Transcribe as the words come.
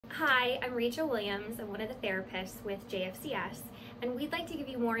Hi, I'm Rachel Williams. I'm one of the therapists with JFCS, and we'd like to give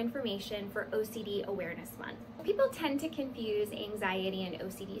you more information for OCD Awareness Month. People tend to confuse anxiety and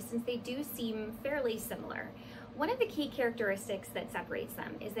OCD since they do seem fairly similar. One of the key characteristics that separates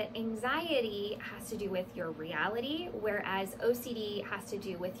them is that anxiety has to do with your reality, whereas OCD has to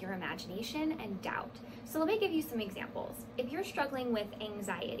do with your imagination and doubt. So let me give you some examples. If you're struggling with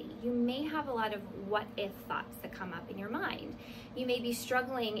anxiety, you may have a lot of what-if thoughts that come up in your mind. You may be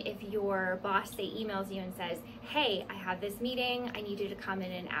struggling if your boss, say, emails you and says, hey, I have this meeting, I need you to come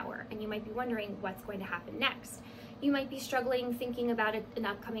in an hour. And you might be wondering what's going to happen next. You might be struggling thinking about an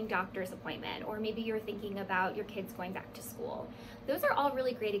upcoming doctor's appointment, or maybe you're thinking about your kids going back to school. Those are all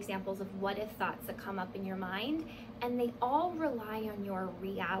really great examples of what-if thoughts that come up in your mind, and they all rely on your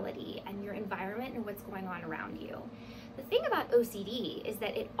reality and your environment and what's going on around you. The thing about OCD is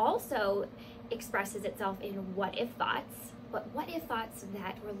that it also expresses itself in what-if thoughts, but what-if thoughts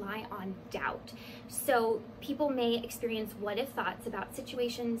that rely on doubt. So people may experience what-if thoughts about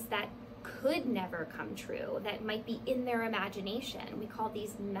situations that could never come true, that might be in their imagination. We call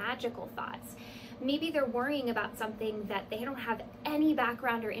these magical thoughts. Maybe they're worrying about something that they don't have any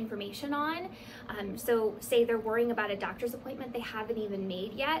background or information on. So say they're worrying about a doctor's appointment they haven't even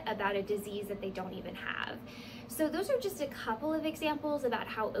made yet, about a disease that they don't even have. So those are just a couple of examples about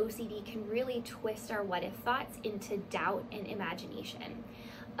how OCD can really twist our what-if thoughts into doubt and imagination.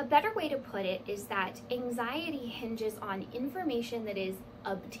 A better way to put it is that anxiety hinges on information that is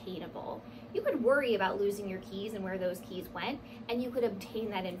obtainable. You could worry about losing your keys and where those keys went, and you could obtain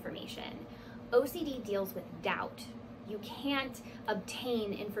that information. OCD deals with doubt. You can't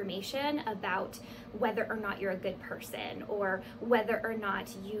obtain information about whether or not you're a good person or whether or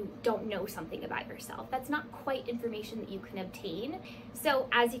not you don't know something about yourself. That's not quite information that you can obtain. So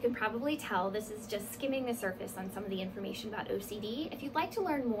as you can probably tell, this is just skimming the surface on some of the information about OCD. If you'd like to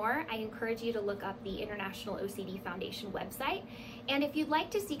learn more, I encourage you to look up the International OCD Foundation website. And if you'd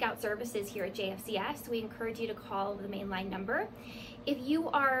like to seek out services here at JFCS, we encourage you to call the mainline number. If you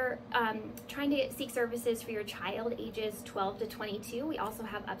are trying to seek services for your child ages 12 to 22, we also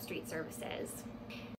have upstreet services.